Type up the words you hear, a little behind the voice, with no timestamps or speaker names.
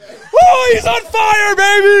He's on fire,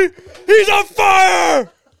 baby! He's on fire!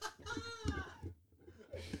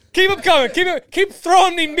 Keep him coming. Keep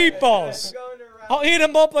throwing me meatballs. I'll eat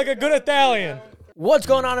him up like a good Italian. What's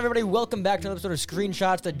going on, everybody? Welcome back to another episode of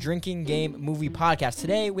Screenshots, the Drinking Game Movie Podcast.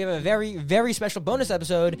 Today, we have a very, very special bonus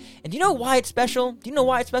episode. And do you know why it's special? Do you know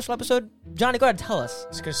why it's a special episode? Johnny, go ahead and tell us.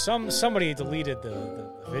 It's because somebody deleted the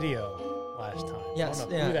video last time. Yes,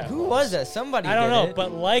 yeah. Who was that? Somebody I don't know, it.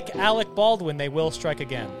 but like Alec Baldwin, they will strike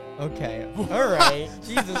again. Okay. All right.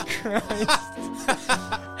 Jesus Christ.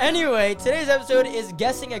 Anyway, today's episode is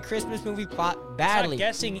guessing a Christmas movie plot badly. It's not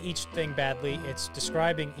guessing each thing badly. It's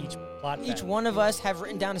describing each plot badly. Each one of us have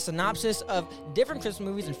written down a synopsis of different Christmas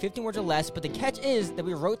movies in 15 words or less, but the catch is that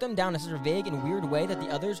we wrote them down in such a vague and weird way that the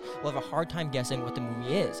others will have a hard time guessing what the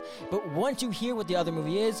movie is. But once you hear what the other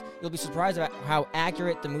movie is, you'll be surprised about how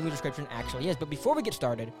accurate the movie description actually is. But before we get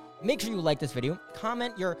started, make sure you like this video,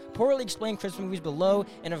 comment your poorly explained Christmas movies below,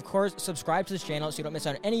 and of course, subscribe to this channel so you don't miss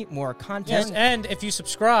out on any more content. Yes, and if you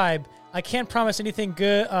subscribe, I can't promise anything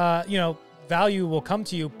good, value will come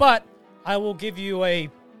to you, but I will give you a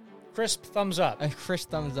crisp thumbs up. A crisp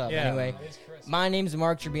thumbs up, Yeah. anyway. My name's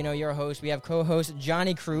Mark Tribino, your host. We have co-host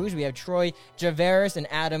Johnny Cruz. We have Troy Javaris and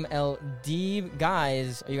Adam L. Deeb.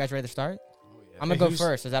 Guys, are you guys ready to start? I'm going to go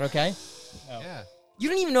first. Is that okay? No. Yeah. You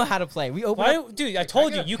don't even know how to play. We open up. Dude, I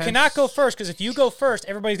told you cannot go first, because if you go first,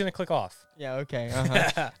 everybody's going to click off. Yeah, okay.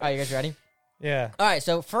 Uh-huh. All right, you guys ready? Yeah. All right,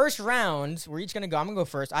 so first round, we're each going to go. I'm going to go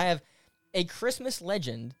first. I have a Christmas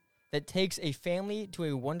legend that takes a family to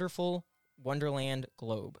a wonderful Wonderland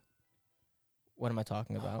globe. What am I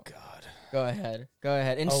talking about? Oh, God. Go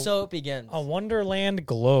ahead. And so it begins. A Wonderland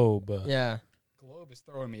globe. Yeah. Globe is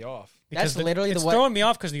throwing me off. That's literally it's the throwing me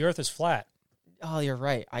off because the Earth is flat. Oh, you're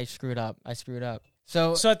right. I screwed up.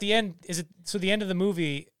 So at the end, the end of the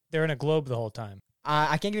movie, they're in a globe the whole time.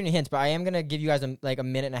 I can't give you any hints, but I am gonna give you guys a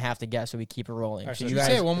minute and a half to guess, so we keep it rolling. Right, so so you just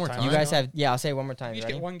guys say it one more time. You guys have I'll say it one more time. You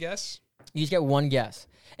ready? get one guess. You just get one guess.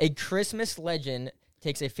 A Christmas legend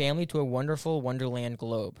takes a family to a wonderful Wonderland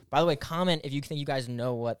globe. By the way, comment if you think you guys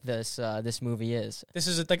know what this movie is. This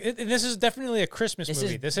is this is definitely a Christmas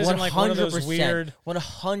movie. This isn't 100%, like one of those weird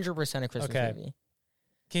 100% a Christmas movie.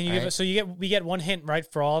 Can you give us? So we get one hint, right,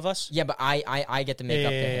 for all of us? Yeah, but I get to make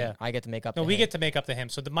up the hint. I get to make up. No, the we hint. get to make up the hint.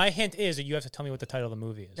 So my hint is that you have to tell me what the title of the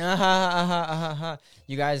movie is.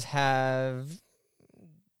 You guys have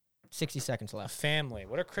 60 seconds A left. family.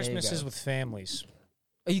 What are Christmases with families?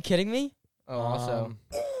 Are you kidding me? Oh, also,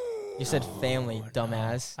 you said family,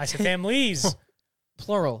 dumbass. I said families.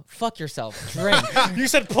 Plural. Fuck yourself. Drink. You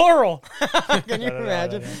said plural. Can you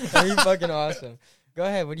imagine? That'd be fucking awesome. Go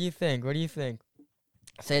ahead. What do you think?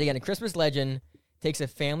 Say it again. A Christmas legend takes a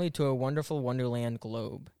family to a wonderful Wonderland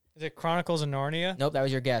globe. Is it Chronicles of Narnia? Nope, that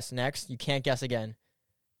was your guess. Next, you can't guess again.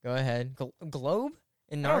 Go ahead. Globe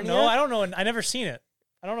in Narnia? I don't know. I never seen it.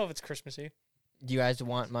 I don't know if it's Christmassy. Do you guys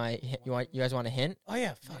want you guys want a hint? Oh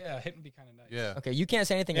yeah, fuck. Yeah, hint would be kind of nice. Yeah. Okay, you can't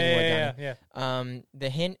say anything anymore, Yeah. Johnny. The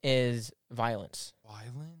hint is violence.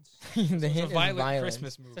 Violence? The hint It's a is violent violence.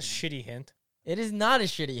 Christmas movie. It's a shitty hint. It is not a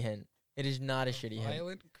shitty hint. Hint.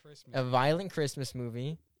 Violent Christmas. A violent Christmas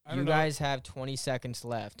movie. I You don't know. guys have 20 seconds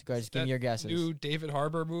left. Guys, give me your guesses. New David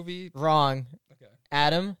Harbour movie. Wrong. Okay.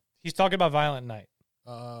 Adam? He's talking about Violent Night.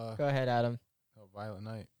 Go ahead, Adam. Violent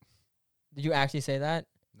Night. Did you actually say that?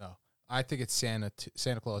 No. I think it's Santa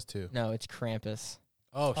Claus 2. No, it's Krampus.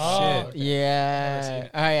 Oh, Oh, shit. okay. Yeah. Never seen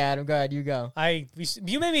it. All right, Adam, go ahead. You go.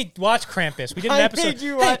 You made me watch Krampus. We did an episode. made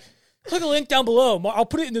you Hey, watch. click a link down below. I'll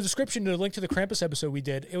put it in the description. The link to the Krampus episode we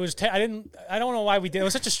did. It was. I don't know why we did. It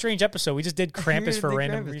was such a strange episode. We just did Krampus for a did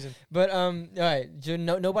random Krampus. reason. But, all right. So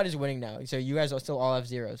nobody's winning now. So you guys still all have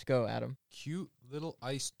zeros. Go, Adam. Cute little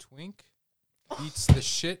ice twink beats the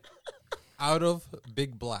shit out of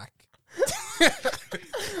Big Black.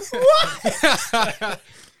 What?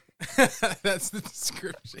 That's the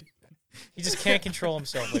description. He just can't control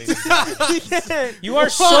himself. Ladies and gentlemen. You are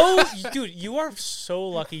you are so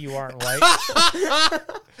lucky you aren't white.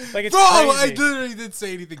 Like it's Bro, I crazy. literally didn't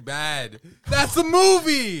say anything bad. That's the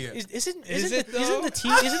movie. Isn't though? isn't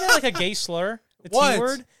that like a gay slur? The What? T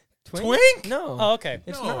word? Twink? No. Oh, okay.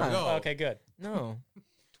 It's No, not. no. Oh, okay, good. No.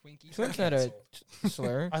 Twinkie. Twink's not a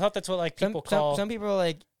slur. I thought that's what like people call. Some people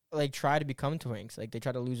like try to become twinks. Like they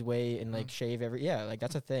try to lose weight and like shave every. Yeah, like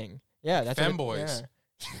that's a thing. Yeah, that's Femboys. Yeah.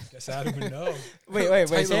 Guess Adam would know. Wait. Tight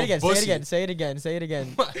Say it little again. pussy. Say it again. say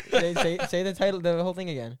the title, the whole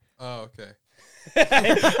thing again. Oh, okay.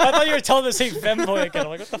 I thought you were telling the same femboy again. I'm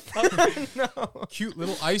like, what the fuck? No. Cute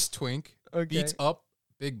little ice twink beats up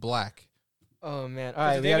Big Black. Oh man. All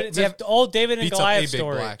right. It's an old David and Beats up a Goliath Big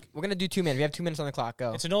story. Black. We're gonna do 2 minutes. We have 2 minutes on the clock.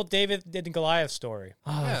 Go. It's an old David and Goliath story.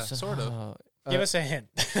 Oh, Yeah, sort of. Give us a hint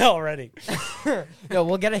already. No,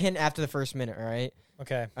 we'll get a hint after the first minute. All right.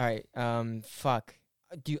 Okay. All right. Fuck.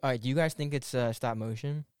 Do you guys think it's stop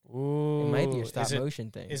motion? Ooh. It might be a stop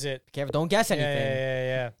motion thing. Is it? Careful, don't guess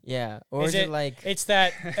anything. Yeah. Or is it like It's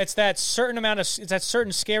that certain amount of it's that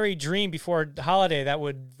certain scary dream before the holiday that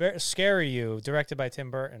would scare you, directed by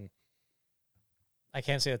Tim Burton. I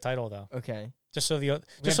can't say the title though. okay? Just so the We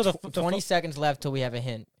just have so the 20 seconds left till we have a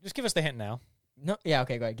hint. just give us the hint now. No, yeah,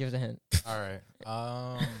 okay, go ahead. Give us a hint. All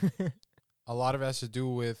right. A lot of it has to do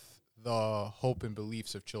with the hope and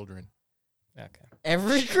beliefs of children. Okay.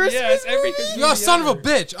 Every Christmas. Yes, every movie? Christmas You movie son of a ever.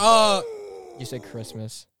 bitch. You said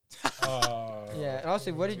Christmas. Oh. Yeah. And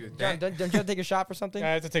also, what did Dude, John, don't you have to take a shot for something? I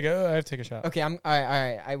have to take a shot. Okay, I'm all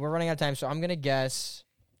right. We're running out of time, so I'm gonna guess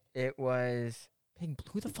it was Big.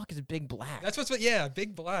 Who the fuck is Big Black? That's what's yeah,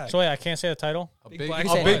 Big Black. So wait, I can't say the title. A Big big, black- a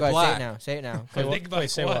Say it, big go ahead, black. Say it now. Say it now. Wait, Big Black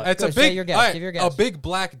say what? what? It's Go, a say big. your guess. all right, Give your A guess. big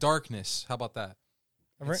black darkness. How about that?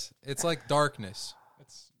 Right. It's like darkness.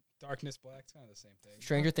 It's Darkness Black. It's kind of the same thing.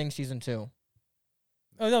 Stranger Things season 2.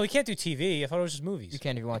 Oh no, we can't do TV. I thought it was just movies. You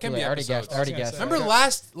can if you want It to. can be I already episodes. guessed. I already I was gonna guessed. say.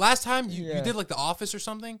 Remember last time you Yeah. did like The Office or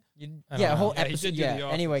something? I don't Yeah, know. a whole Yeah, he episode. did do Yeah. The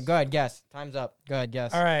Anyway, Office. go ahead. Guess. Time's up. Go ahead.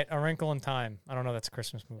 Guess. All right, A Wrinkle in Time. I don't know. That's a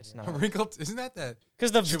Christmas movie. It's not. Wrinkled. Isn't that?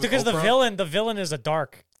 Because With the Oprah? villain is a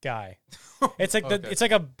dark guy. It's like Okay. it's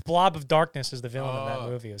like a blob of darkness is the villain in that Oh.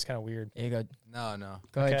 movie. It was kind of weird. Here you go. No.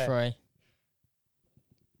 Go ahead, Okay. Troy.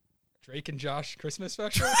 Drake and Josh Christmas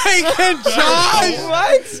special. Hey, Josh!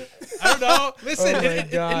 What? I don't know. Listen, Oh my in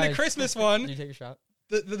the gosh. Christmas Did one, you take a shot?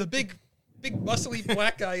 the big muscly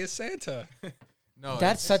black guy is Santa. No,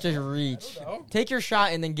 That's such a reach. No? Take your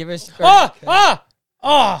shot and then give us. Oh!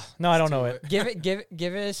 No, I don't know it.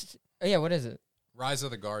 Give us. Oh yeah, what is it? Rise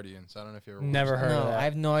of the Guardians. I don't know if you ever Never watched heard that. of No, that. I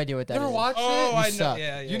have no idea what that is. Never watched Oh, it? I know. suck.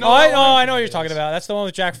 Yeah, yeah. You Oh, know- I know what you're It talking is. about. That's the one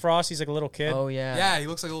with Jack Frost. He's like a little kid. Oh yeah. Yeah, he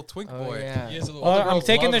looks like a little twink Oh boy. yeah. He is a little. Well, All the I'm girls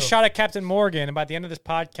taking love this him. shot at Captain Morgan, and by the end of this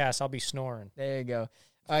podcast, I'll be snoring. There you go.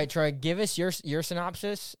 All right, Troy. Give us your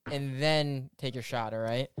synopsis and then take your shot. All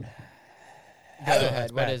right. Go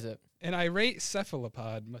ahead. What bad. is it? An irate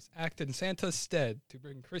cephalopod must act in Santa's stead to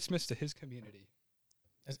bring Christmas to his community.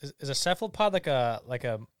 Is a cephalopod like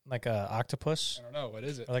a octopus I don't know. What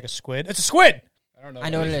is it? or like a squid? It's a squid. I don't know. I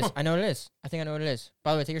know what it is. I know what it is. I think I know what it is.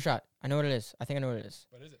 By the way, take your shot. I know what it is. I think I know what it is.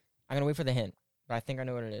 What is it? I'm gonna wait for the hint, but I think I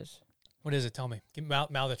know what it is. What is it? Tell me.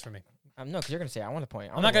 Mouth it for me. No, because you're gonna say it. I want the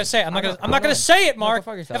point. I'm not gonna say it. I'm not gonna say it, No, Mark.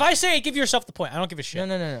 go fuck If yourself. I say it, give yourself the point. I don't give a shit.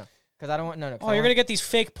 No. Because I don't want. No. 'cause Oh, I you're want- gonna get these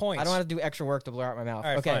fake points. I don't want to do extra work to blur out my mouth.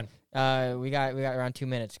 All right, okay. fine. We got around 2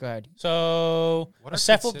 minutes. Go ahead. So What a are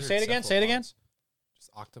cephal. considered Say it again. Say it again. cephalopods? Just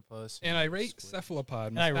octopus. An irate squid.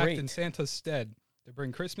 cephalopod must irate. act in Santa's stead to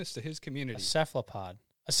bring Christmas to his A community. cephalopod.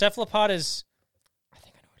 A cephalopod is. I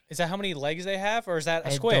think I know what Is that how many legs they have, or is that it a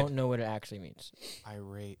is. squid? I don't know what it actually means.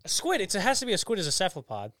 Irate. A squid. It has to be a squid as a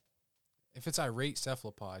cephalopod. If it's irate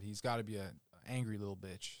cephalopod, he's got to be an angry little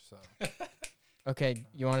bitch. So Okay,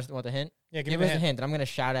 you want the hint? Yeah, Give me us a a hint, and I'm gonna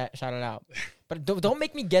shout it out. But don't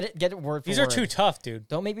make me get it word for These word. are too tough, dude.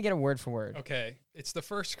 Don't make me get a word for word. Okay, it's the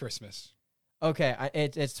first Christmas. Okay,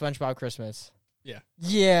 it's SpongeBob Christmas. Yeah.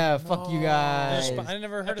 Yeah, fuck you No. guys. I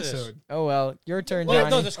never heard of this. Episode. Oh well, your turn, Well,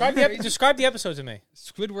 Johnny. no, describe the episode to me.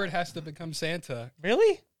 Squidward has to become Santa.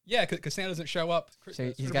 Really? Yeah, because Santa doesn't show up. So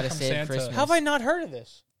he's Squidward gotta becomes save Santa. Christmas. How have I not heard of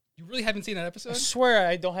this? You really haven't seen that I episode? swear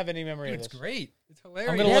I don't have any memory Dude, of it's this. great. It's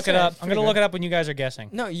hilarious. I'm gonna Yes, look it yeah, up. it's I'm pretty gonna look good. it up when you guys are guessing.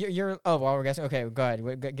 No, you're. Oh, while we're guessing. Okay, go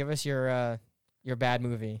ahead. Give us your bad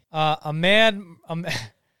movie. A man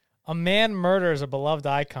murders a beloved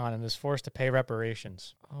icon and is forced to pay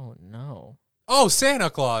reparations. Oh no. Oh, Santa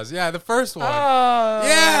Claus. Yeah, the first one. Oh,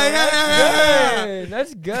 Yeah.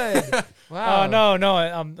 That's good. Wow. Oh no,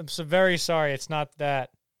 I'm so very sorry. It's not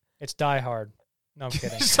that. It's Die Hard. No, I'm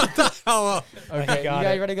kidding. Shut the hell up. Okay, you got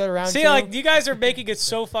guys it. ready to go to round See, two? like you guys are making it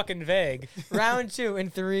so fucking vague. Round 2 in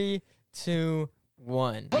 3, 2,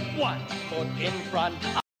 1. Put one foot in front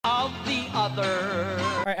of the other.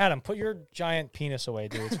 All right, Adam, put your giant penis away,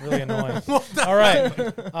 dude. It's really annoying. All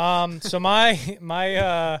right. So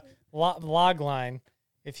my log line,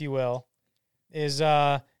 if you will, is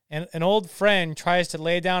an old friend tries to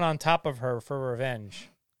lay down on top of her for revenge.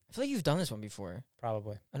 I feel like you've done this one before.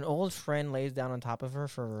 Probably An old friend lays down on top of her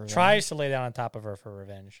for revenge. tries to lay down on top of her for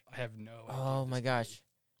revenge. I have no idea. Oh my this gosh.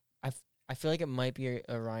 I feel like it might be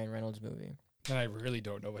a Ryan Reynolds movie. movie. And I really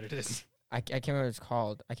don't know what it is. I can't remember what it's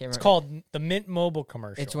called. I can't remember. It's called the Mint Mobile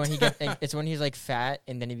commercial. It's when it's when he's like fat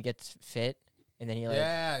and then he gets fit and then he like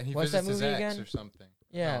Yeah, and he what's that visits his movie ex again? or something.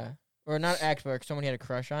 yeah. Or not ex, but someone he had a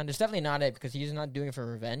crush on. It's definitely not it because he's not doing it for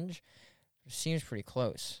revenge. It seems pretty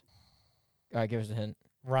close. Give us a hint.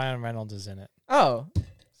 Ryan Reynolds is in it. Oh,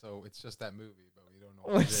 So it's just that movie, but we don't know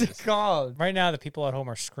know what What's it it is. called? Right now, the people at home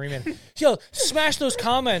are screaming, "Yo, smash those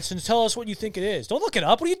comments and tell us what you think it is. Don't look it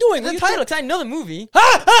up. What are you doing? The What are you title, 'cause I know the movie.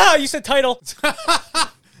 You said title.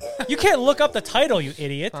 You can't look up the title, you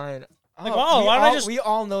idiot. Fine. Like, oh, why don't I just- We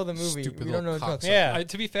all know the movie. Stupid we don't know little what it's cocksucker. called. Yeah.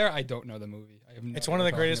 To be fair, I don't know the movie. I have no It's idea one of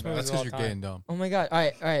what the you're greatest talking about. movies. That's because all you're time. getting dumb. Oh my god.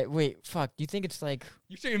 All right. Wait. Fuck. Do you think it's like...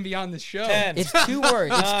 You shouldn't be on this show. 10. It's 2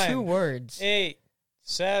 words. It's 9, 2 words. 8,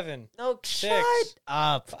 7. No, 6. shut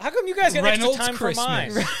up. How come you guys get Reynolds extra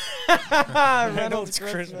time Christmas. for mine? Reynolds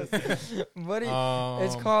Christmas. Christmas. What do you...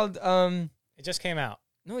 It's called... It just came out.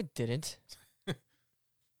 No, it didn't.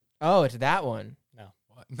 Oh, it's that one.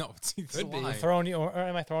 What? No, it's Could be. lying. Throwing you, or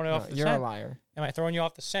am I throwing you No, off the you're a scent? liar. Am I throwing you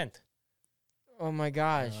off the scent? Oh my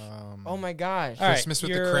gosh. Oh my gosh. All right, Christmas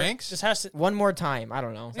with the you're- Cranks? This has to. One more time. I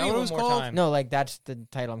don't know. that what it was one more called? time. No, like that's the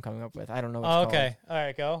title I'm coming up with. I don't know what Oh, it's okay. All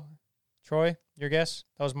right, go. Troy, your guess?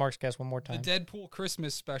 That was Mark's guess. One more The time. Deadpool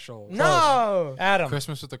Christmas special. called. No! Adam,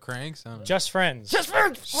 Christmas with the Cranks? I don't know. Just Friends. Just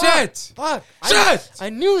for Shit! Fuck. Shit! I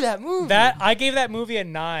knew that movie. I gave that movie a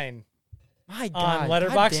 9 My God. on God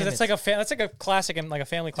Letterboxd. damn That's it. like a classic and like a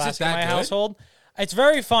family classic in that my good? household. It's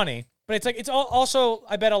very funny, but it's also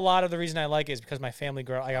I bet a lot of the reason I like it is because my family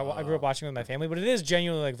I grew up watching it with my family, but it is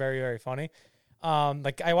genuinely like very, very funny.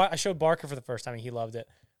 Like I showed Barker for the first time and he loved it,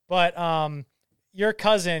 but your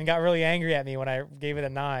cousin got really angry at me when I gave it a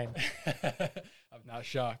 9 I'm not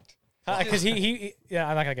shocked. because he yeah,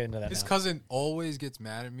 I'm not gonna get into that. His now. cousin always gets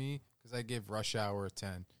mad at me because I give Rush Hour a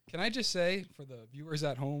 10. Can I just say, for the viewers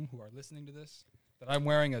at home who are listening to this, that I'm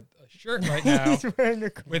wearing a shirt right now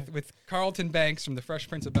with Carlton Banks from The Fresh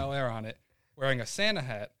Prince of Bel-Air on it, wearing a Santa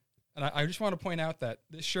hat. And I just want to point out that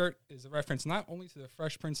this shirt is a reference not only to The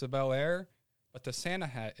Fresh Prince of Bel-Air, but the Santa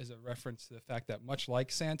hat is a reference to the fact that, much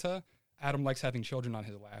like Santa, Adam likes having children on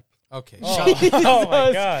his lap. Okay. Oh, oh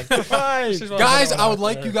my God. Guys, I would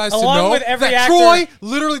like you guys to Along know with every that actor- Troy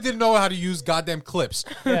literally didn't know how to use goddamn clips.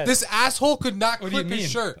 Yes. This asshole could not What do you clip his mean?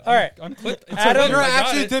 shirt. All right. I'm clipped. It's Adam, okay, You're I got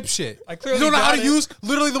actually a it. dipshit. I You clearly don't know how got to it. use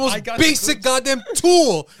literally the I most got the basic clips. goddamn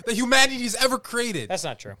tool that humanity's ever created. That's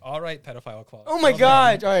not true. All right, pedophile clause. Oh my Well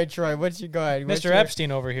God. All right, Troy. What's your go ahead? What's Mr. your-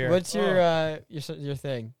 Epstein over here. What's your your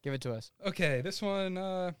thing? Give it to us. done. Okay, this one.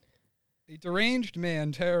 A deranged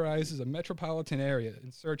man terrorizes a metropolitan area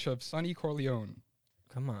in search of Sonny Corleone.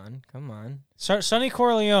 Come on. Sonny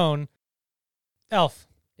Corleone, Elf.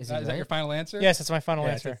 Is Is that your final answer? Yes, that's my final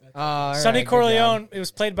Yeah, answer. all Sonny right, good Corleone. job. It was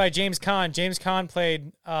played by James Caan. James Caan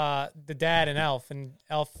played the dad in Elf, and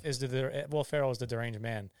Elf is Will Ferrell is the deranged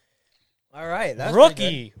man. All right, that's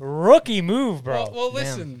pretty Rookie move, bro. Well, good.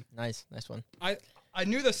 Damn. listen. Nice one. I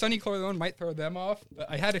knew that Sonny Corleone might throw them off, but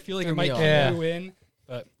I had a feeling Threw it might me off. keep Yeah. you in.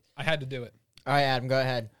 But I had to do it. All right, Adam, go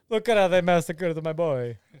ahead. Look at how they massacred my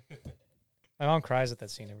boy. My mom cries at that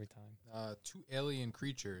scene every time. 2 alien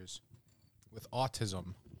creatures with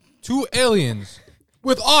autism. 2 aliens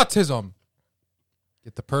with autism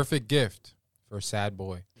get the perfect gift for a sad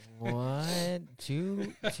boy. What?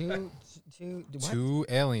 Two. What? 2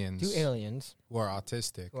 aliens 2 aliens who are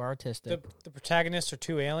autistic. who are autistic. The protagonists are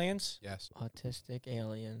 2 aliens. Yes. Autistic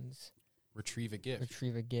aliens Retrieve a gift.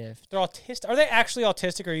 retrieve a gift. They're autistic. Are they actually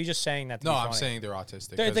autistic, or are you just saying that? To No, be I'm funny? saying they're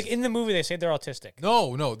autistic. They're, 'cause- like in the movie, they say they're autistic.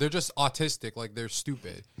 no, they're just autistic. Like they're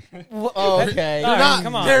stupid. Oh, okay. All right, Not,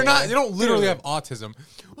 come on. They're not. They don't literally Dude. have autism.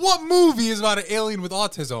 What movie is about an alien with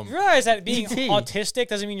autism? You realize that being E.T. autistic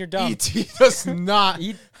doesn't mean you're dumb. E.T. does not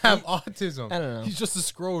E- have autism. I don't know. He's just a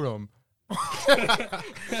scrotum.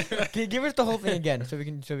 Give us the whole thing again, so we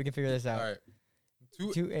can figure this out. All right.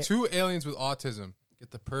 Two a- Two aliens with autism get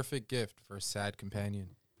the perfect gift for a sad companion.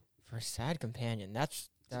 For a sad companion, that's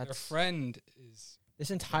Their friend is. this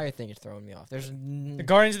entire thing is throwing me off. There's The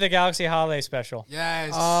Guardians of the Galaxy holiday special.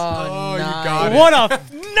 Yes. Oh, you nice. got it. What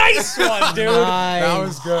a nice one, dude. That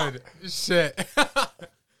was good. Shit.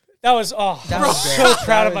 That was That I'm was so good. proud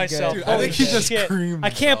That of was good. myself. Dude, I Holy think he just shit. creamed I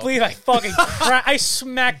can't himself. believe I fucking I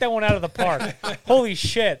smacked that one out of the park. Holy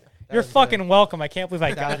shit. You're was good. fucking welcome. I can't believe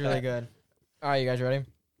I that got was really that. good. All right, you guys ready?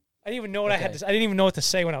 I didn't even know what I had Okay. to. I didn't even know what to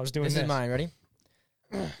say when I was doing This this. is mine. Ready?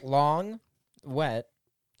 Long, wet,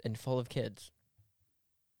 and full of kids.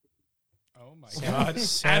 Oh my Sam- God!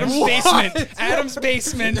 Sam- Adam's What? basement. Adam's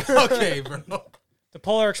basement. Okay, bro. The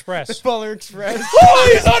Polar Express. Polar Express. Oh,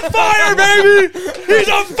 he's on fire, baby! He's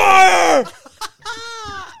on fire!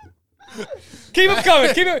 Keep him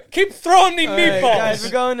coming. Keep throwing me All right, meatballs. guys,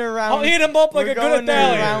 we're going to round. I'll eat him up like we're a good going to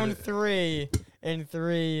Italian. round 3 in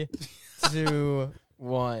 3, 2,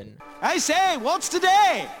 1. I say, what's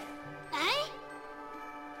today? Eh?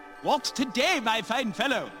 What's today, my fine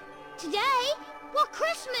fellow? Today? What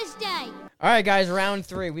Christmas Day? All right, guys, round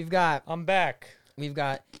 3. We've got I'm back. an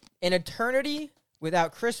eternity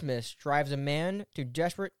without Christmas drives a man to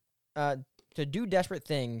do desperate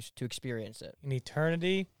things to experience it. An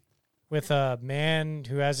eternity with a man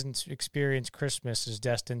who hasn't experienced Christmas is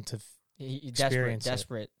destined to. Experience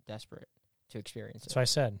Desperate to experience That's it. what I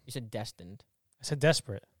said. You said destined. I said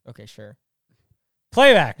desperate. Okay, sure.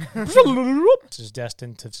 Playback. This is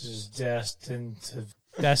destined to. Destined.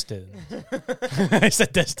 I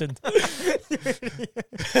said destined.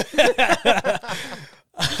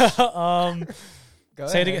 Go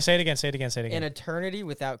Say it ahead. again. Say it again. An eternity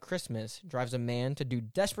without Christmas drives a man to do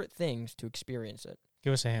desperate things to experience it.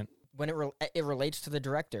 Give us a hint. When it relates to the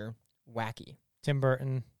director, wacky. Tim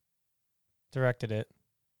Burton directed it.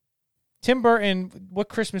 Tim Burton, what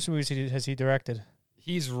Christmas movies has he directed?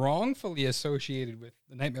 He's wrongfully associated with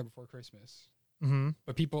The Nightmare Before Christmas, Mm-hmm.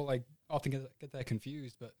 but people like often get that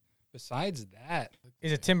confused. But besides that,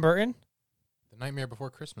 Is it Tim Burton? The Nightmare Before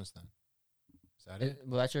Christmas, then. Is that it?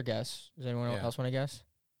 Well, that's your guess. Does anyone Yeah. else want to guess?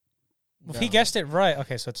 Well, if he guessed it right,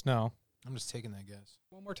 okay, so it's no. I'm just taking that guess.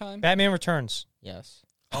 one more time. Batman Returns. Yes.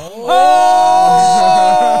 Oh!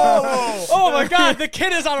 Oh my God, the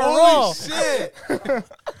kid is on a roll. Shit!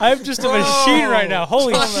 I'm just a machine right now.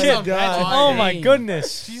 Holy Oh my shit! God. Oh my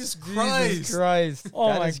goodness! Jesus Jesus Christ.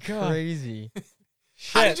 Oh That my is God. crazy.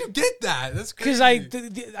 How did you get that? That's crazy.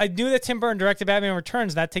 Because I knew that Tim Burton directed Batman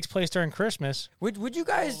Returns. That takes place during Christmas. Would you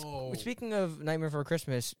guys, Oh. speaking of Nightmare Before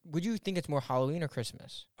Christmas, would you think it's more Halloween or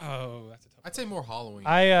Christmas? Oh, that's a tough. I'd say more Halloween.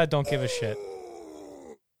 I don't give a shit.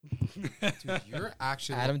 Dude, you're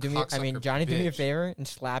actually Adam, a Johnny, do me a bitch. favor and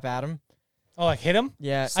slap Adam. Oh, like hit him?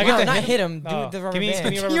 Yeah. I get No, to not hit hit him. Oh. Do the rubber Give me a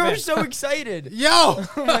band. rubber You were band. so excited. Yo!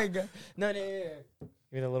 Oh my God. No. Give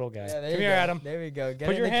me the little guy. Yeah, there Come you here, go. Adam. There we go. Get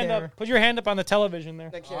Put it your in the hand camera. up. Put your hand up on the television there.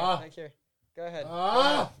 Next here. Ah. Next here. Go ahead.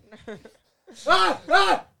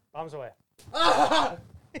 Bombs away.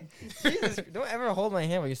 Jesus, don't ever hold my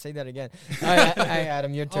hand while you say that again. All right,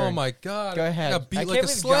 Adam, your turn. Oh my God! Go ahead. I got beat I like can't a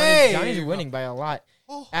believe slave. Johnny's winning by a lot.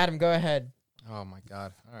 Oh. Adam, go ahead. Oh my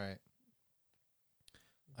God! All right.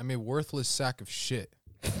 I'm a worthless sack of shit.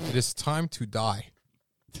 It is time to die.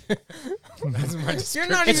 That's my You're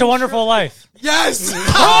not It's even a Wonderful Life. Yes!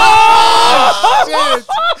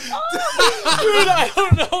 Dude, I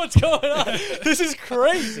don't know what's going on. This is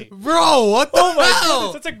crazy. Bro, what the Oh my hell?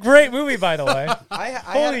 goodness, that's a great movie, by the way. Had,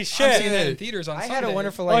 Holy I'm seeing shit! that in theaters on I Sunday. had a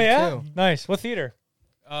Wonderful Oh Life yeah, too. nice. What theater?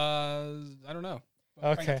 I don't know.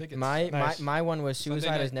 I'm finding Okay. tickets. Nice. My one was Sunday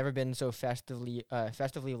Suicide night. has never been so festively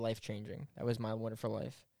life changing. That was my Wonderful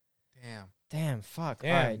Life. Damn. Damn, fuck.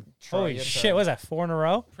 Damn. All right, Troy, Holy your shit! turn. What was that, 4 in a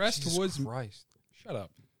row? Depressed Jesus woodsman. Christ. Shut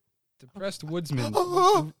up. Depressed woodsman.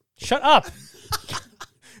 Shut up.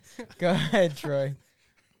 Go ahead, Troy.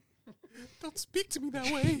 Don't speak to me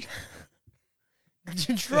that way.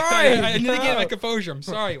 Troy. I need to get my composure. I'm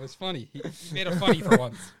sorry. It was funny. He made it funny for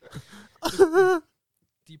once.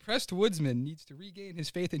 Depressed woodsman needs to regain his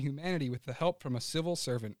faith in humanity with the help from a civil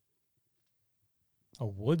servant. A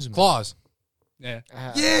woodsman. Claws. Yeah.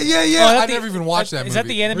 Yeah. Oh, I that the- never even watched that movie. Is that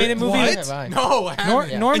the animated movie? What? Have I? No, I Nor-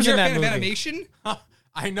 haven't. Norm's And you're in a that fan of movie. animation?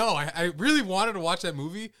 I know. I really wanted to watch that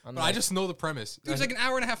movie, I'm but not- I just know the premise. Dude, it's like an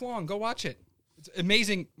hour and a half long. Go watch it. It's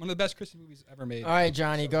amazing. One of the best Christmas movies ever made. All right,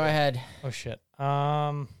 Johnny, go ahead. Oh shit.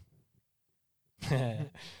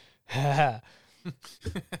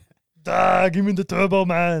 Give me the Turbo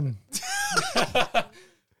Man.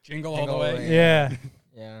 Jingle all Jingle the all way. the way. Yeah.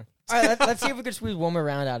 Yeah. All right, let's see if we can squeeze one more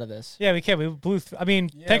round out of this. Yeah, we can. We blew. I mean,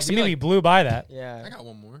 Yeah, thanks to we me, like- we blew by that. Yeah. I got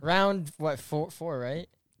one more. Round what? Four, right?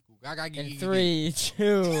 In 3,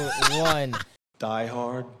 2, 1. Die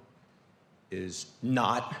Hard is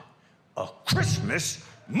not a Christmas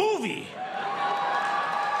movie.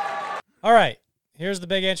 All right. Here's the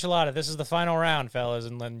big enchilada. This is the final round, fellas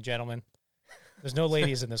and gentlemen. There's no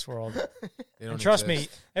ladies in this world. They don't And trust me,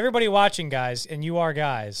 exist. everybody watching, guys, and you are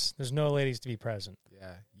guys, there's no ladies to be present.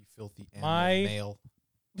 Yeah, you filthy animal My- male.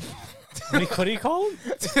 What do you call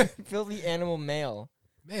them? Filthy animal male.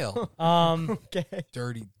 Male. Okay.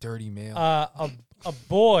 dirty male.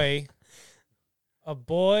 A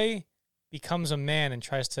boy becomes a man and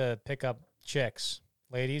tries to pick up chicks.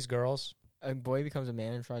 Ladies, girls. A boy becomes a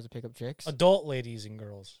man and tries to pick up chicks. Adult ladies and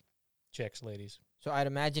girls. Chicks, ladies. So I'd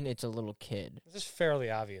imagine it's a little kid. This is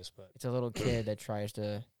fairly obvious, but It's a little kid that tries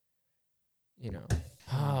to,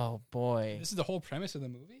 Oh, boy. This is the whole premise of the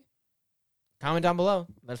movie? Comment down below.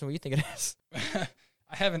 Let us know what you think it is.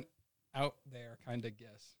 I have an out there kind of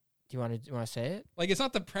guess. Do you want to say it? Like, it's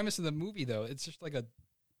not the premise of the movie, though. It's just like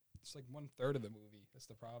it's like 1/3 of the movie. That's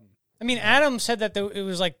the problem. I mean, Adam said that it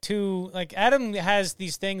was like two. Like Adam has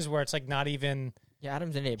these things where it's like not even. Yeah,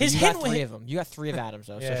 Adam's in it. But His you hint got wa- 3 of them. You got 3 of Adams,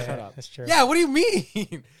 though, so shut up. That's true. yeah, what do you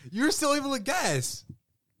mean? You were still able to guess.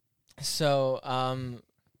 So,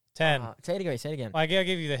 10. say it again. Say it again. I gotta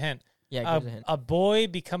give you the hint. Yeah, give us a hint. A boy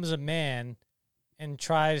becomes a man and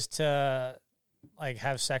tries to like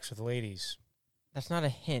have sex with ladies. That's not a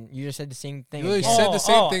hint. You just said the same thing. You literally again. said the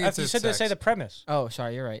same thing. You It said said to say sex. the premise. Oh,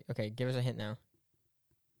 sorry. You're right. Okay, give us a hint now.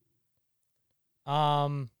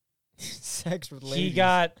 Sex with ladies. He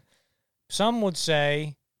got. Some would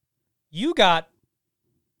say, you got.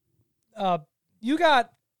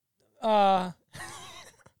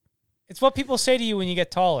 It's what people say to you when you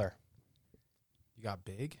get taller. You got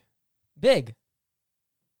big? big.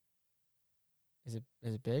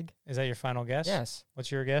 Is it big? Is that your final guess? Yes.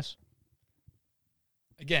 What's your guess?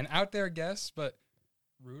 Again, out there guess, but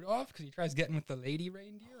Rudolph, because he tries getting with the lady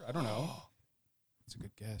reindeer? I don't know. That's a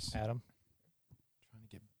good guess. Adam? Trying to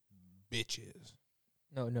get bitches.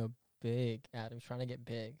 No, big. Adam's trying to get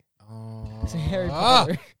big. Oh. It's Harry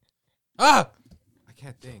Potter. I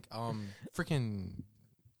can't think. Freaking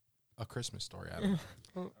A Christmas Story. Adam.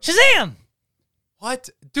 Shazam! What?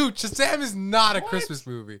 Dude, Shazam is not a Christmas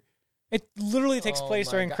movie. It literally takes place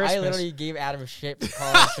my during God. Christmas. I literally gave Adam shit for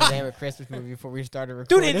calling Shazam a Christmas movie before we started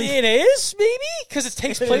Dude, recording. it is, maybe? Because it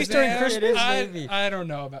takes place during Shazam, Christmas? It is, maybe. I don't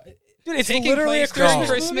know about it. Dude, it's Taking literally a place during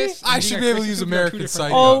Christmas movie? Christmas. I should be able to use American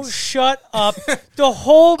Psycho. Oh, shut up. The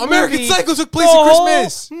whole movie... American Psycho took place the at whole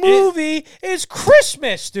Christmas. movie is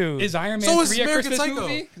Christmas, dude. Is Iron Man So is 3 a American Christmas Psycho.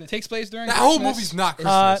 movie? 'Cause it takes place during That Christmas. whole movie's not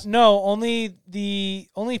Christmas. No,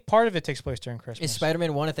 only part of it takes place during Christmas. Is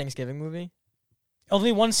Spider-Man 1 a Thanksgiving movie?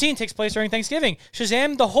 Only one scene takes place during Thanksgiving.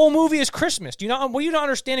 Shazam, the whole movie is Christmas. Do you not? Were you not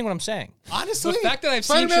understanding what I'm saying? Honestly, The fact that I've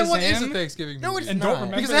seen Spider-Man 1 is a Shazam- Thanksgiving movie. No, it's And not. don't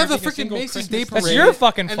remember Because they have the there being a freaking single Macy's Christmas Day Parade. That's your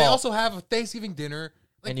fucking And they fault. also have a Thanksgiving dinner.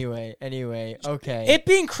 Like, Anyway, okay. It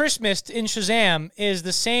being Christmas in Shazam is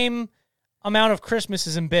the same amount of Christmas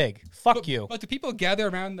as in Big. Fuck you. But do people gather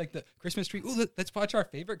around like the Christmas tree? Ooh, let's watch our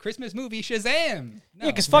favorite Christmas movie, Shazam. No. Yeah,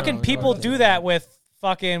 because fucking no, people no, do no. that with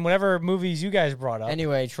fucking whatever movies you guys brought up.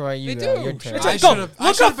 Anyway, Troy, you They go. do. Your turn. Shut I Go, should've- I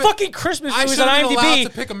look should've up been- fucking Christmas I movies on should've been allowed IMDb. to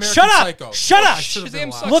pick American Shut up! Psycho. Shut up! I should've been Shazam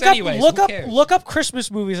allowed. sucks Look up, anyways. look Who up, cares? look up Christmas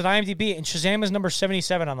movies on IMDb, and Shazam is number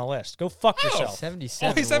 77 on the list. Go fuck yourself, 77.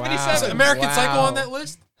 Only 77. Is Wow. American Wow. Psycho on that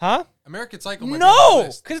list? huh? American Psycho might be on No, that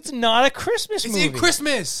list. because it's not a Christmas It's movie. in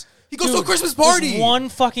Christmas. He goes to a Dude, Christmas party. There's one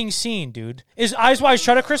fucking scene, dude. Is Eyes Wide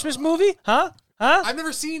Shut a Christmas movie? Huh? I've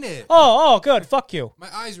never seen it. Oh, good. Fuck you. My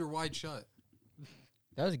eyes were wide shut.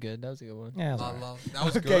 That was good. That was a good one. Yeah. La, la. That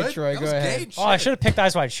was Okay, good. Troy, that go was ahead. gay and Oh, I shit. should have picked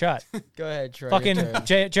Eyes Wide Shut. Go ahead, Troy. Fucking your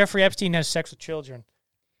turn. Jeffrey Epstein has sex with children.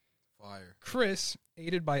 Fire. Chris,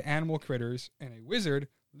 aided by animal critters and a wizard,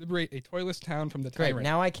 liberate a toyless town from the Great. tyrant.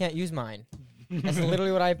 Now I can't use mine. That's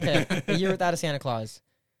literally what I picked. A Year Without a Santa Claus.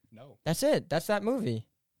 No. That's it. That's that movie.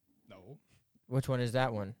 No. Which one is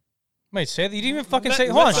that one? Wait, say that. You didn't even fucking Let- say.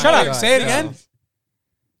 Hold on, let's shut not- up. Say it No. again.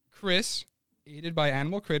 Chris, aided by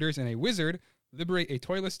animal critters and a wizard, liberate a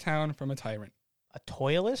toyless town from a tyrant. A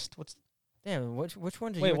toylist? What's Damn. Which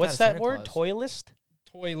one's A wait? Year What's Without a that Santa word? Claus? Toylist?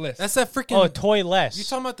 Toyless. That's that freaking. Oh, toyless. You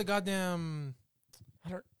talking about the goddamn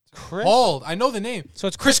Chris? Bald? I know the name. So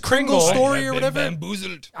it's Chris Kringle Kringle. story or whatever.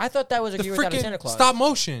 Bamboozled. I thought that was A The Year Without a Santa freaking Claus. stop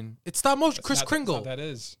motion. It's stop motion. Chris That's not Kringle. what that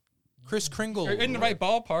is. Chris Kringle. You're in the right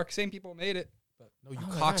ballpark. Same people made it. No, you Oh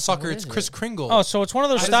my gosh, then cocksucker. what It's is Chris it? Kringle. Oh, so it's one of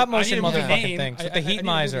those stop I motion need a movie motherfucking name. things with I the heat need a movie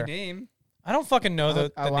miser. name. I don't fucking know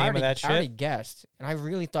the I name already, of that I already shit. guessed, and I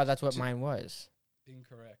really thought that's what mine was.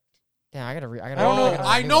 Incorrect. Damn, I gotta. I don't know.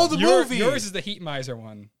 I know the movie. Yours is the heat miser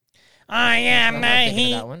one. I am I'm not a thinking of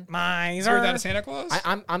heat that one. Is miser. that a Santa Claus?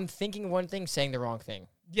 I'm thinking one thing, saying the wrong thing.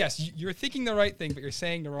 Yes, you're thinking the right thing, but you're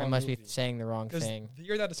saying the wrong I must movie. be saying the wrong 'Cause thing. the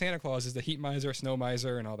year that the Santa Claus is the heat miser, snow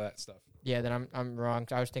miser, and all that stuff. Yeah, then I'm wrong.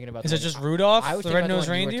 I was thinking about. Is the it one- just Rudolph, I was the thinking about red-nosed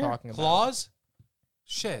one you were reindeer? talking about. Claus.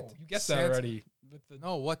 Shit. Oh, you guessed that Santa- already. With the-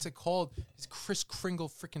 No, what's it called? It's Chris Kringle,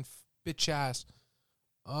 freaking bitch ass.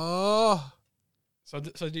 Oh, So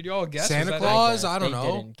did you all guess? Santa Was that- Claus? guessed. I don't They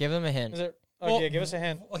know. didn't. Give them a hint. Is it? Oh, Well, yeah, give us a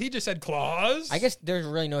hint. Well, he just said Claus. I guess there's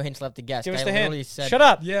really no hints left to guess. Give us I the literally hint. said, Shut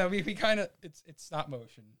up. Yeah, we kind of. It's stop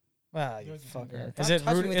motion. Ah, you Yeah, fucker. don't Is it touch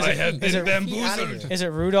me Rud- with is your it- I have feet. been is it- bamboozled. Is it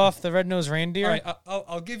Rudolph the red-nosed reindeer? All right,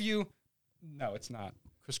 I'll give you. No, it's not.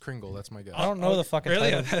 Chris Kringle. That's my guess. I don't know the fucking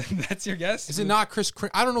Really? title. That's your guess? Is it not Chris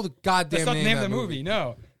Kringle? I don't know the goddamn That's not the name name of of the that movie.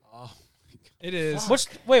 No. Oh. It is.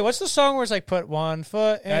 What's the song where it's like put one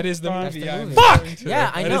foot in That is the front- movie. the I'm movie. Fuck! referring to.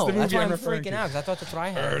 Yeah, I That is know. the That's movie why I'm referring freaking to. out because I thought that's what I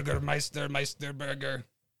had. Meister Burger.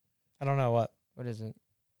 I don't know what. What is it?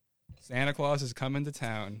 Santa Claus is coming to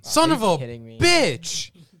town. Son Are of you a kidding me?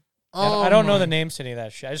 bitch. I don't know my- the names to any of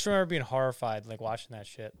that shit. I just remember being horrified like watching that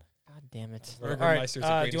shit. God damn it. Burger All right, Meister's the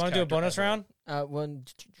do you greatest want to do a character bonus ever. round?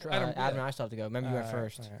 Adam and I still have to go. Remember you went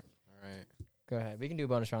first. All right. All right. Go ahead. We can do a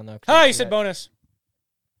bonus round though. 'cause Ah, we you said got- bonus.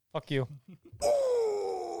 Fuck you.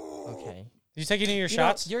 Okay. Did you take any of your You know,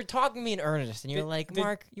 shots? you're talking to me in earnest, and you're Did- like, did-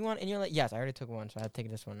 Mark, you want? And you're like, yes, I already took one, so I have to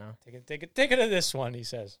take this one now. Take it to this one, he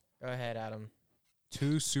says. Go ahead, Adam.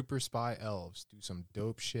 2 super spy elves do some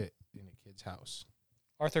dope shit in a kid's house.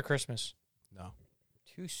 Arthur Christmas. No.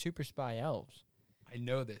 2 super spy elves. I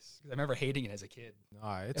know this 'cause I remember hating it as a kid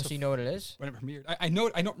Nah, Oh, it's so you know what it is? when it premiered. I know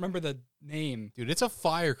it. I don't remember the name. dude, it's a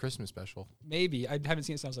fire Christmas special. Maybe I haven't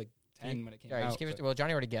seen it since I was like 10 when it came All right, out. just give us. but- Well,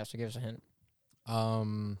 Johnny already guessed, so give us a hint.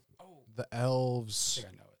 oh, The I elves think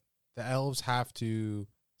I know it. the elves have to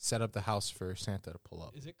set up the house for Santa to pull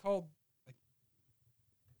up. Is it called?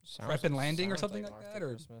 Sounds- Prep and Landing or sounds something like Arthur that, or-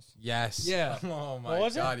 Christmas. Yes. Yeah. Oh my What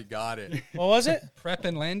was it? god, he got it. What was it? Prep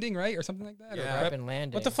and Landing, right, or something like that. Or Yeah. Prep and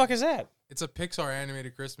Landing. What the fuck is that? It's a Pixar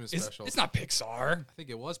animated Christmas special. It's not Pixar. I think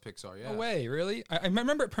it was Pixar, yeah. No way, really? I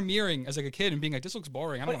remember it premiering as like a kid and being like, "This looks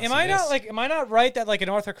boring." I don't But wanna am see I not this. like? Am I not right that like in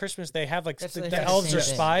Arthur Christmas they have like That's the, the- the that's the elves same are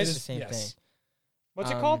thing. spies? It's the same Yes. thing. What's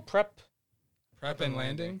it Um, called? Prep. Prep and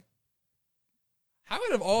Landing? How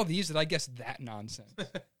out of all these did I guess that nonsense?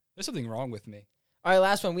 There's something wrong with me. All right,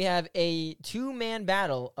 last one. We have a 2-man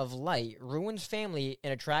battle of light ruins family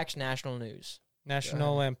and attracts national news.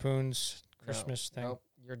 National Lampoon's Christmas thing. Nope,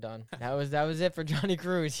 you're done. That was it for Johnny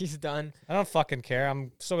Cruz. He's done. I don't fucking care.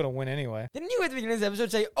 I'm still gonna win anyway. Didn't you at the beginning of this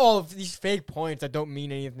episode say, "Oh, these fake points that don't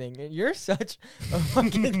mean anything"? You're such a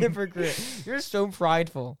fucking hypocrite. You're so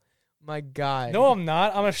prideful. My God. No, I'm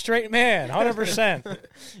not. I'm a straight man. 100%.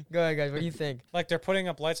 Go ahead, guys. What do you think? Like they're putting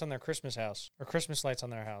up lights on their Christmas house or Christmas lights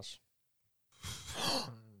on their house.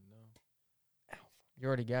 You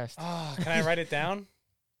already guessed. Oh, can I write it down?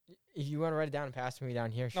 If you want to write it down and pass it to me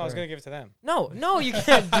down here, No, sure. I was gonna give it to them. No, you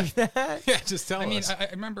can't do that. Yeah, just tell I mean, us. I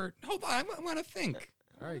remember. Hold on, I want to think.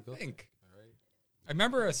 All right, go. Think. I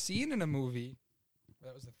remember a scene in a movie.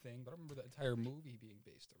 That was the thing, but I don't remember the entire movie being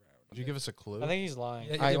based around. Did you give us a clue? I think he's lying.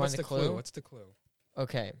 Yeah, All right, you what's want the the clue? clue? What's the clue?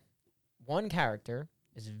 Okay. One character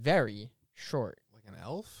is very short. Like an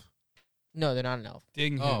elf? No, they're not an elf.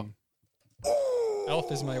 Ding Oh. him.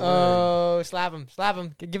 Elf is my word. Oh, slap him. Slap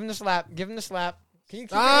him. Give him the slap. Give him the slap. Can you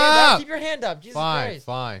keep your hand Stop! up? Keep your hand up. Jesus Fine, Christ.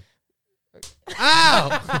 fine.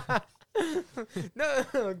 Ow! No,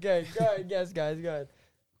 okay. Go ahead. Guess, guys. Go ahead.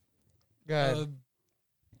 Go ahead.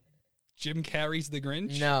 Jim Carrey's The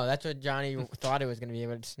Grinch. No, that's what Johnny thought it was going to be,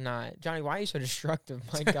 but it's not. Johnny, why are you so destructive?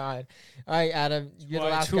 My God. All right, Adam, you're the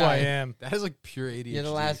Well, last it's who guy. I am. That is like pure ADHD. You're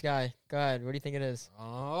the last guy. Go ahead. What do you think it is?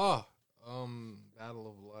 Oh, Battle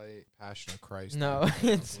of Light, Passion of Christ. No,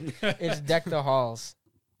 it's Deck the Halls.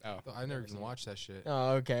 Oh, I never even watched that shit.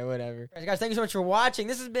 Oh, okay, whatever. Guys, thank you so much for watching.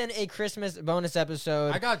 This has been a Christmas bonus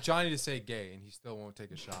episode. I got Johnny to say gay, and he still won't take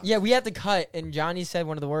a shot. Yeah, we have to cut, and Johnny said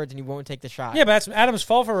one of the words, and he won't take the shot. Yeah, but that's Adam's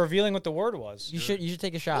fault for revealing what the word was. You should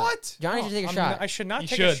take a shot. What? Johnny No, should take a I'm shot. not- I should not He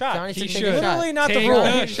take a should. shot. Johnny He should take should. a shot. Literally not the Take rule.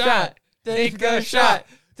 a shot. Take a shot.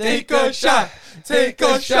 Take a shot. Take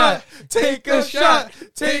a shot. Take a shot.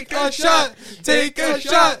 Take a shot. Take a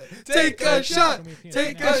shot. Take a shot.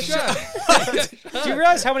 Take a shot. Do you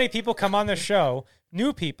realize how many people come on the show,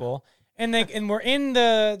 new people, and we're in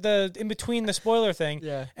the in between the spoiler thing,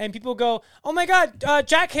 Yeah. and people go, "Oh my God,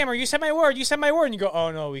 Jackhammer, you said my word, you said my word," and you go,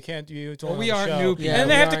 "Oh no, we can't do you." It's Well, only we on the aren't show." new people. Yeah, and then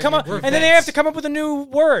they we have to aren't come new up, people. and then they have to come up with a new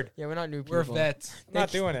word. Yeah, we're not new people. We're vets. Not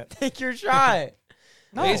doing it. Take your shot.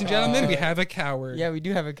 No. Ladies and gentlemen, we have a coward. Yeah, we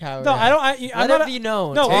do have a coward. No, I don't. I'm Let not it be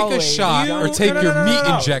known. No, Take a always. shot You- or take no, your no, no, meat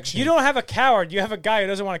no. injection. You don't have a coward. You have a guy who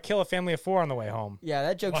doesn't want to kill a family of 4 on the way home. Yeah,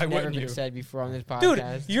 that joke's Why never wouldn't been you? said before on this podcast.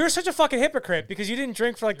 Dude, you're such a fucking hypocrite because you didn't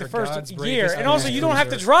drink for like You're the first God's year, bravest and also Irish you don't have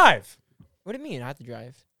to cruiser. drive. What do you mean? I have to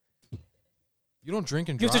drive. You don't drink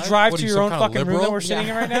and You drive? have to drive What, to are you your some own kind of fucking room liberal? that we're sitting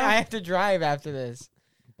in right now. I have to drive after this.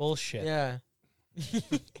 Bullshit. Yeah.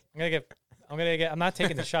 I'm I'm not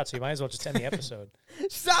taking the shot, so you might as well just end the episode.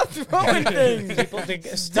 Stop throwing things. People think,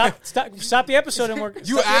 stop the episode and we're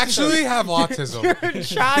You stop the episode. actually have autism. You're a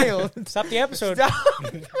child. Stop the episode. Stop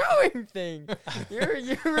throwing things. You're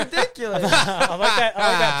ridiculous. I like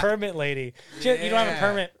that permit lady. You don't have a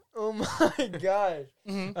permit. Oh my gosh.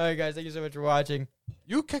 All right, guys, thank you so much for watching.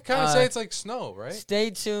 You can kind of say it's like snow, right? Stay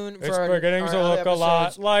tuned for It's our, beginning our to other look a lot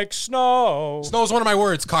episodes. like snow. Snow is one of my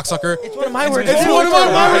words, cocksucker. It's one of my words. It's one of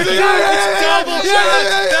my words. Double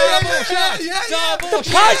The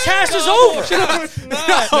podcast is over.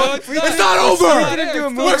 It's not over. We didn't do a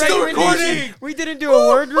movie We're still recommendation. recording. We didn't do a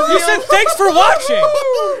word review. You said thanks for watching.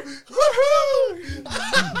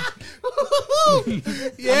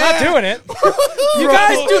 I'm not doing it. You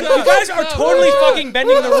guys are totally fucking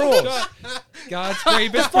bending the rules. God's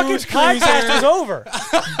bravest Fucking booze podcast is cruiser. over.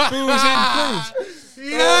 Booze and cruise.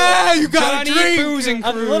 Yeah, you got Johnny to drink. Booze and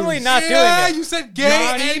I'm Cruise. literally not Yeah, doing it. you said gay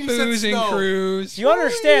Johnny and you said Booze and snow. Cruise. You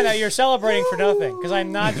understand that you're celebrating for nothing because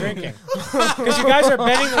I'm not drinking. Because you guys are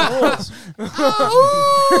bending the rules.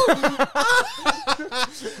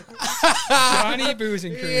 Johnny Booze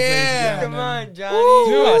and Cruise. Yeah. Come on, Johnny.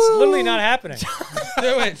 No, it's literally not happening.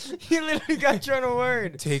 Do it. You literally got you on a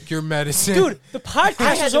word. Take your medicine. Dude, the I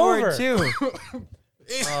podcast had is the over. word too.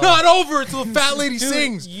 It's not over until the fat lady Dude,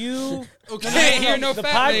 sings. you... Can't hear no the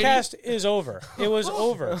fat lady. podcast is over. It was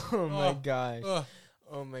over. Oh my gosh. Uh,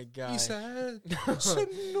 Oh my he gosh. said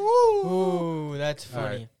no. Ooh, that's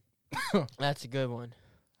funny. That's a good one.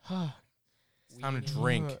 It's time to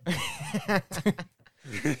drink.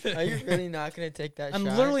 Are you really not gonna take that I'm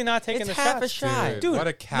shot? literally not taking It's the half shot. a shot. Dude, what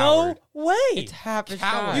a coward. no way. It's half a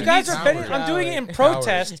Coward. shot. You guys are Coward. betting. I'm doing it in Coward.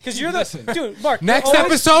 protest because you're the Listen. dude. Mark, Next you're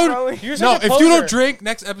always episode, throwing- You're no, such a if you don't poser. drink,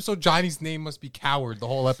 next episode, Johnny's name must be Coward the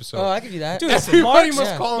whole episode. Oh, I can do that. Dude, Everybody Mark's,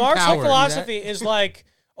 must call him Mark's whole Coward. philosophy is like,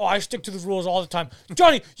 oh, I stick to the rules all the time.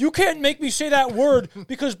 Johnny, you can't make me say that word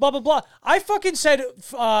because blah, blah, blah. I fucking said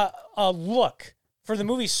look for the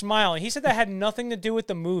movie Smile, and he said that had nothing to do with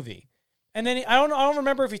the movie. And then I don't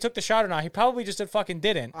remember if he took the shot or not. He probably just fucking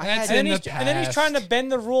didn't. That's And in then, the and then he's trying to bend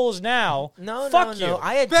the rules now. No, Fuck no, you. no.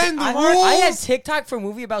 I had Bend the I rules. had TikTok for a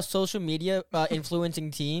movie about social media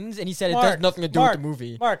influencing teens, and he said it Mark, does nothing to do Mark, with the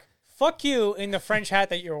movie. Mark, fuck you in the French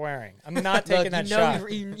hat that you're wearing. I'm not taking Look, that you know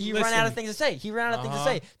shot. he ran out of things to say. He ran out of things to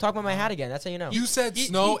say. Talk about my hat again. That's how you know. You said He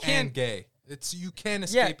snow can't- and gay. It's you can't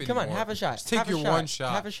yeah, escape come on, anymore. have a shot. Just take Have a your one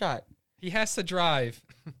shot. Have a shot. He has to drive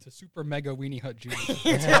to Super Mega Weenie Hut Junior.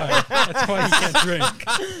 That's why he can't drink.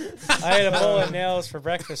 I had a bowl of nails for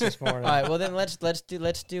breakfast this morning. All right, well then let's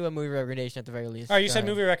do a movie recommendation at the very least. All right, you Go said ahead.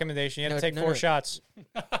 movie recommendation. You have No, to take no, 4 no. shots.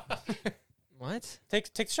 What?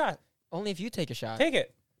 Take the shot. Only if you take a shot. Take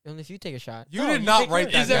it. Only if you take a shot. You No, did you not take write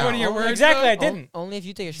yours. that Is that down. one of your words? Exactly, I though? didn't. Only if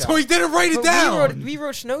you take a shot. So he didn't write it But down. we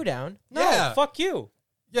wrote snow down. No, Yeah. fuck you.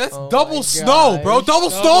 Yeah, that's Oh my double snow, bro. gosh. Double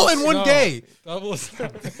snow and one snow. gay. Double snow.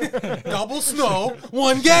 Double snow,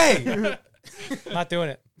 one gay. Not doing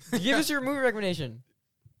it. Give us your movie recommendation.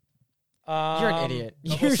 You're Um, an idiot.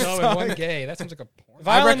 Double You're snow so- and one gay. That sounds like a porn.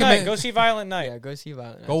 Violent Night. recommend- Go see Violent Night. Yeah, go see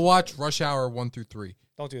Violent. Go watch Rush Hour 1 through 3.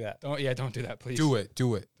 Don't do that. Don't do that, please. Do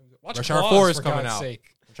it. Watch Rush Hour Claws, 4 is for coming God's out.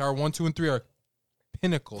 sake. Rush Hour 1, 2, and 3 are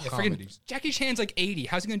pinnacle Yeah, friggin' comedies. Jackie Chan's like 80.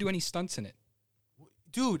 How's he gonna do any stunts in it?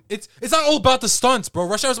 Dude, it's not all about the stunts, bro.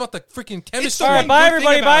 Rush Hour is about the freaking chemistry. All right, one bye good thing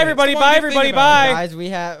everybody. about Bye it. everybody. It's Bye one good everybody. thing about Bye. Guys, we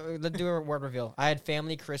have let's do a word reveal. I had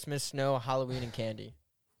family, Christmas, snow, Halloween, and candy.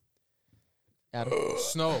 Adam,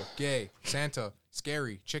 Snow, gay, Santa,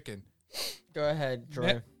 scary, chicken. go ahead,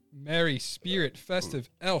 Troy. Merry, spirit, festive,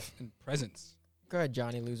 elf, and presents. Go ahead,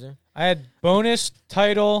 Johnny Loser. I had bonus,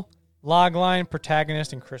 title, logline,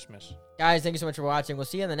 protagonist, and Christmas. Guys, thank you so much for watching. We'll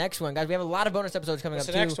see you in the next one. Guys, we have a lot of bonus episodes coming What's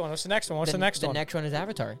up the too. next one? What's the next one? What's the next one? The next one is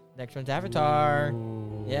Avatar. Next one's Avatar.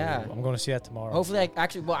 Yeah. I'm going to see that tomorrow. Hopefully, I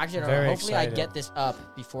no, Very hopefully I excited. get this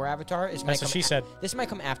up before Avatar. It's That's what she said. This might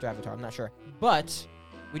come after Avatar. I'm not sure, but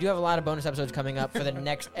we do have a lot of bonus episodes coming up for the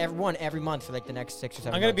next every month for like the next 6 or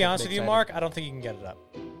 7. I'm going to be months. honest I'm with you, excited. Mark. I don't think you can get it up.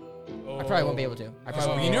 I probably won't be able to. I probably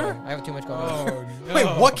won't be able Wiener? to. I have too much going on. Oh no! Wait,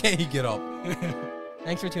 what can't he get up?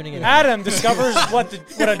 Thanks for tuning in. Adam discovers what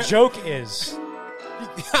a joke is.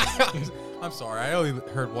 I'm sorry, I only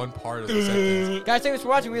heard one part of the sentence. Guys, thanks for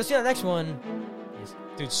watching. We'll see you on the next one.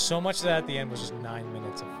 Dude, so much of that at the end was just 9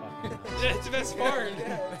 minutes of fucking. That's the best part.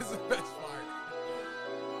 That's the best part.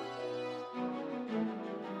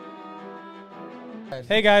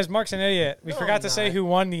 Hey guys, Mark's an idiot. We No, forgot I'm to say not. who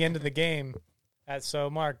won the end of the game. So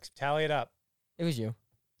Mark, tally it up. It was you.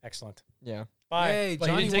 Excellent. Yeah. Bye. Hey, But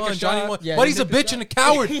he Johnny didn't take a won. Johnny shot? won. Yeah, but he he's a didn't bitch and a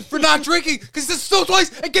coward for not drinking because he's snow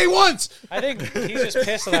twice and gay once. I think he's just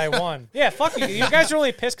pissed that I won. Yeah, fuck you. You guys are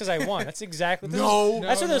only pissed because I won. That's exactly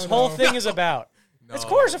that's what this whole thing is about. Of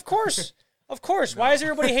course. Of course. Why does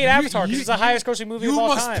everybody hate Avatar? Because it's the highest grossing movie of You all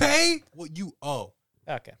must time. pay what you owe.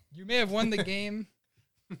 Okay. You may have won the game,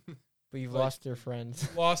 But you've lost your friends.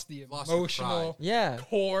 lost the Lost your emotional Yeah.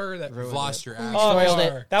 core that You've Ruined lost it. your ass. Oh, Soiled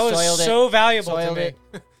it. that was Soiled it. so valuable Soiled to me.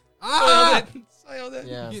 it. Ah! Soiled it.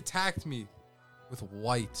 Yeah. He attacked me with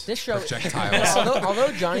white This show, projectiles.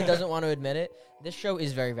 although Johnny doesn't want to admit it, this show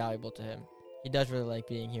is very valuable to him. He does really like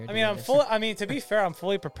being here. I doing mean, this. to be fair, I'm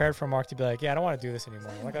fully prepared for Mark to be like, yeah, I don't want to do this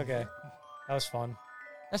anymore. I'm like, okay, that was fun.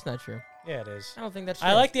 That's not true. Yeah, it is. I don't think that's true.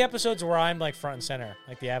 I like the episodes where I'm like front and center,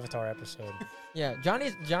 like the Avatar episode. Yeah,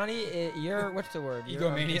 Johnny, you're what's the word? You're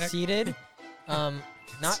Egomaniac? conceited.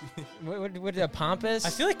 Not what pompous. I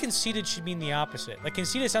feel like conceited should mean the opposite. Like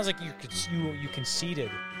conceited sounds like you conceded.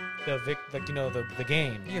 the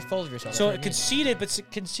game. You're full of yourself. So That's what I mean. conceited, but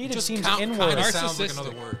conceited Just seems count inward. kind of sounds like Narcissistic.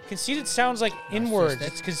 another word. Conceited sounds like inward. Narcissistic.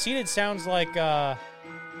 It's conceited sounds like Yeah,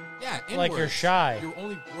 like you're inwards. shy. You're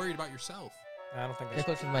only worried about yourself. I don't think Get that's,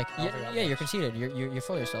 close to the mic. I don't think that Yeah, you're works. conceited. You're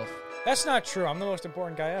full of yourself. that's not true. I'm the most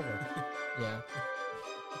important guy ever. Yeah.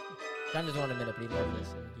 John doesn't want to admit it, but he loves this,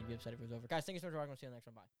 and he'd be upset if it was over. Guys, thank you so much for watching. We'll see you in the next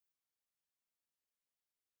one. Bye.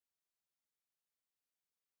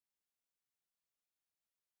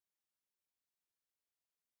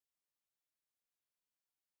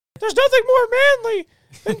 There's nothing more manly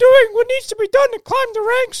than doing what needs to be done to climb the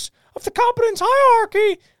ranks of the competence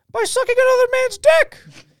hierarchy by sucking another man's dick.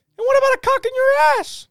 And what about a cock in your ass?